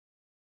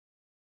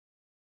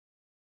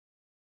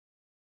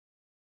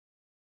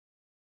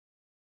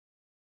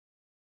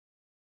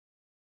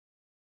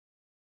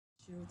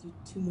Share with you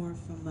two more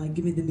from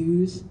Give Me the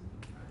News.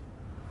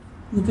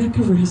 The back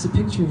cover has a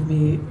picture of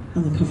me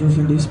on the cover of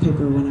a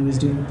newspaper when I was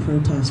doing a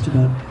protest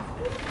about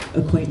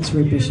acquaintance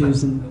rape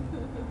issues, and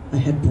I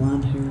had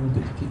blonde hair,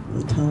 but you can't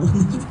really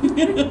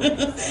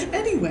tell.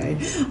 Anyway,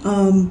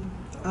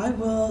 I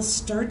will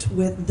start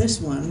with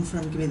this one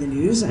from Give Me the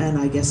News, and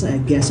I guess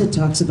it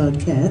talks about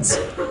cats,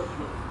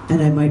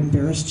 and I might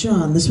embarrass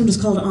John. This one is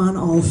called On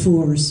All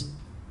Fours.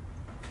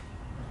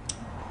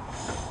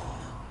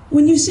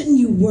 When you sit and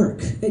you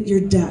work at your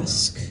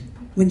desk,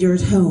 when you're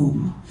at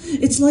home,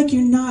 it's like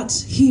you're not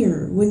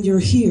here when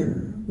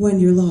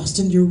you're lost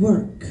in your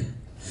work.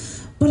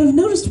 But I've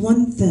noticed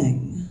one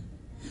thing.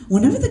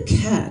 Whenever the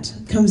cat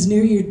comes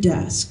near your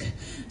desk,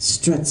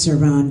 struts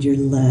around your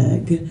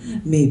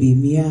leg, maybe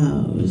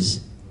meows,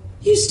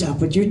 you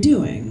stop what you're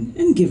doing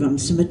and give him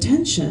some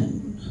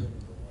attention.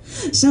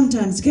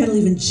 Sometimes the cat will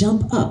even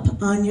jump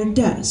up on your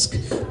desk,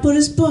 put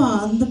his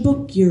paw on the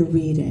book you're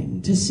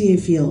reading to see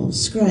if you'll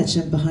scratch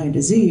him behind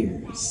his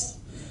ears.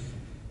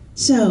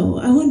 So,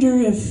 I wonder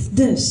if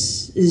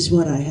this is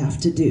what I have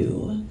to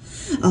do.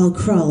 I'll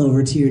crawl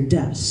over to your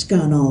desk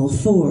on all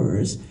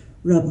fours,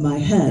 rub my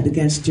head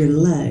against your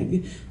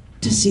leg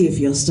to see if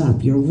you'll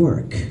stop your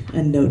work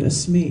and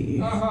notice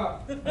me.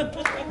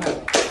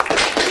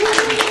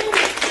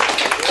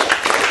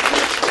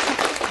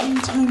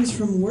 Times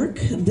from work.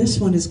 This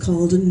one is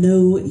called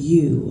Know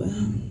You.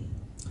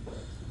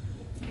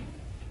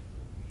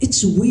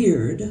 It's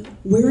weird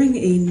wearing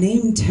a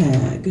name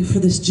tag for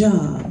this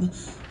job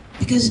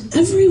because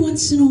every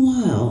once in a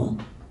while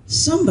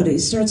somebody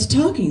starts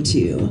talking to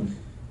you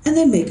and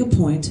they make a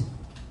point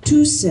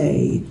to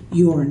say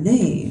your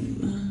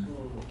name.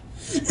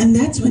 And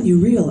that's when you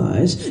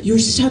realize you're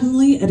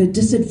suddenly at a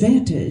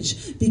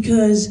disadvantage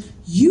because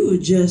you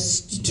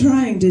just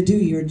trying to do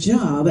your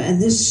job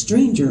and this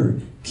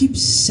stranger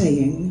keeps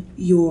saying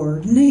your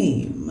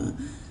name.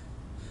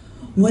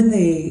 When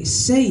they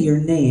say your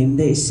name,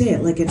 they say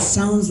it like it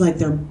sounds like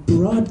they're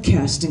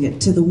broadcasting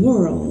it to the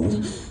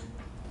world.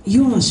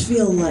 You almost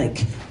feel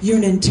like you're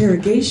in an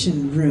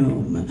interrogation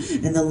room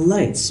and the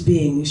lights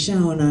being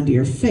shone onto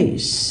your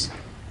face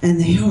and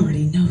they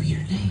already know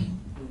your name.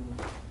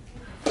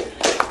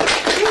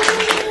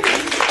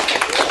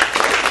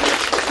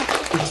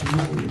 It's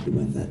weird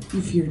when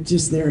if you're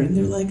just there and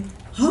they're like,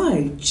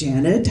 "Hi,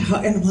 Janet,"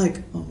 and I'm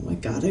like, "Oh my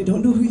God, I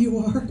don't know who you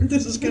are."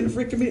 This is kind of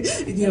freaking me.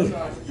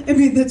 I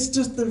mean, that's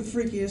just the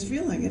freakiest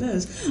feeling. It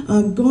is.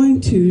 I'm going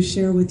to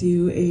share with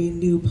you a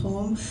new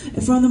poem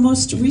from the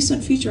most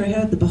recent feature I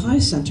had at the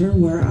Baha'i Center,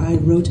 where I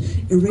wrote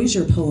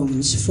erasure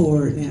poems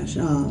for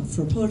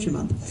Poetry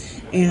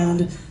Month.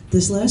 And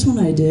this last one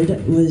I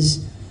did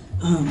was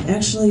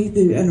actually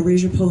an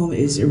erasure poem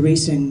is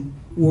erasing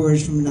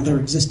words from another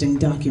existing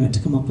document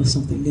to come up with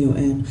something new.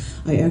 And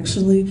I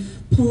actually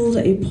pulled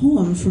a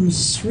poem from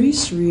Sri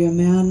Sri, a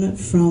man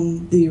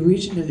from the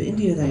region of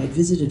India that I had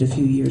visited a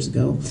few years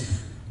ago.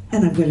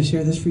 And I'm going to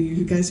share this for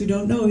you guys who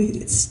don't know.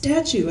 It's a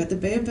statue at the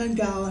Bay of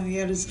Bengal, and he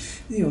had his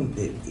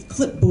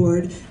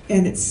clipboard,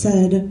 and it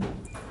said,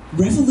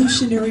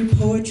 "Revolutionary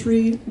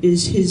poetry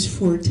is his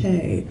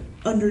forte,"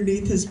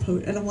 underneath his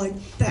poet. And I'm like,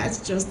 that's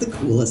just the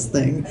coolest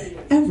thing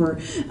ever.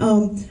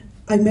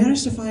 I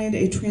managed to find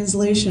a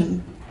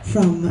translation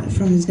from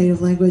his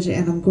native language,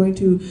 and I'm going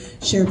to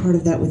share part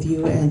of that with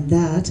you, and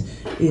that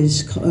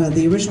is,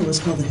 the original is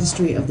called The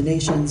History of the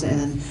Nations,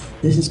 and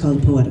this is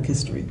called Poetic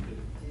History.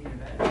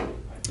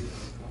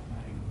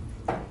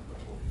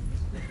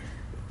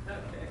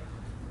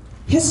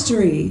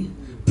 History,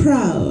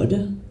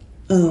 proud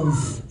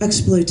of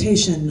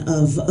exploitation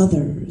of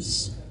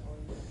others.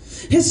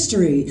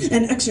 History,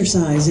 an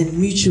exercise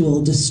in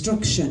mutual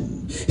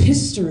destruction.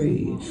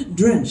 History,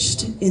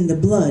 drenched in the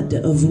blood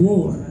of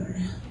war.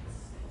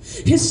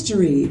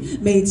 History,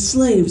 made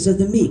slaves of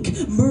the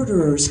meek,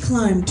 murderers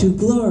climb to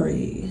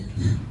glory.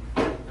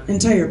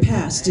 Entire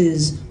past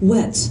is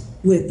wet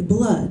with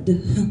blood,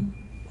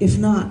 if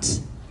not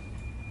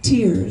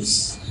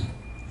tears.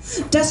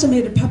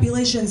 Decimated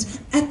populations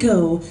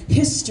echo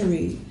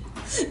history.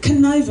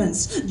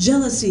 Connivance,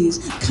 jealousies,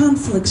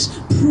 conflicts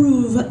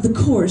prove the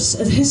course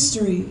of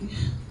history.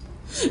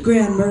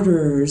 Grand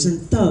murderers and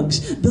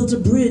thugs built a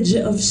bridge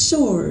of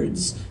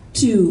swords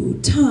to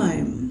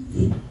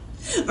time.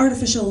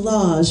 Artificial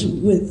laws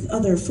with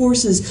other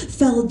forces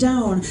fell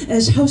down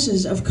as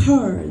houses of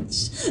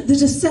cards. The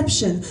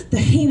deception, the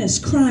heinous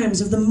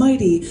crimes of the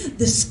mighty,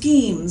 the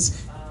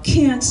schemes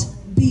can't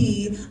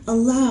be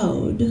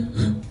allowed.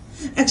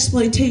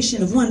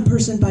 Exploitation of one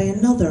person by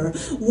another,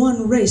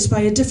 one race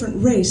by a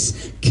different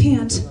race,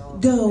 can't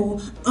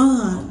go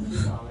on.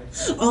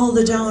 All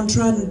the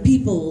downtrodden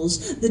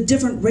peoples, the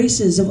different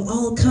races of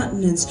all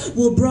continents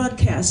will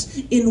broadcast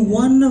in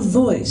one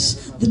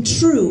voice the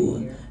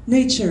true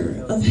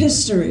nature of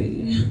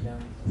history.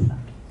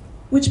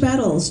 Which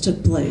battles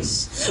took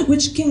place?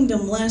 Which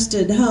kingdom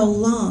lasted how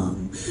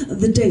long?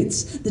 The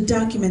dates, the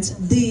documents,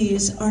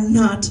 these are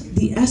not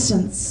the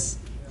essence.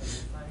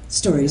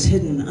 Stories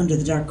hidden under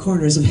the dark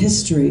corners of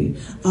history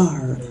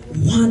are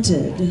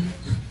wanted.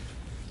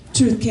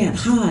 Truth can't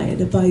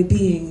hide by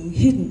being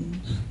hidden.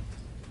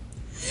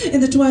 In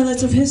the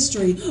twilights of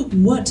history,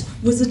 what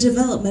was the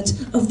development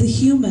of the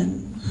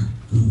human?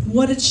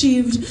 What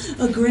achieved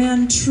a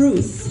grand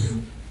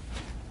truth?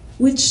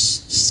 Which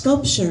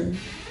sculpture?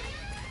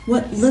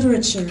 What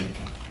literature?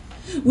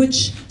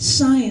 Which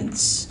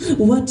science?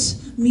 What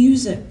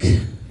music?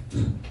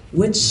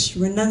 Which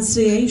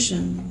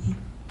renunciation?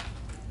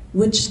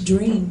 Which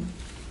dream?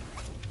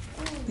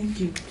 Thank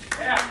you.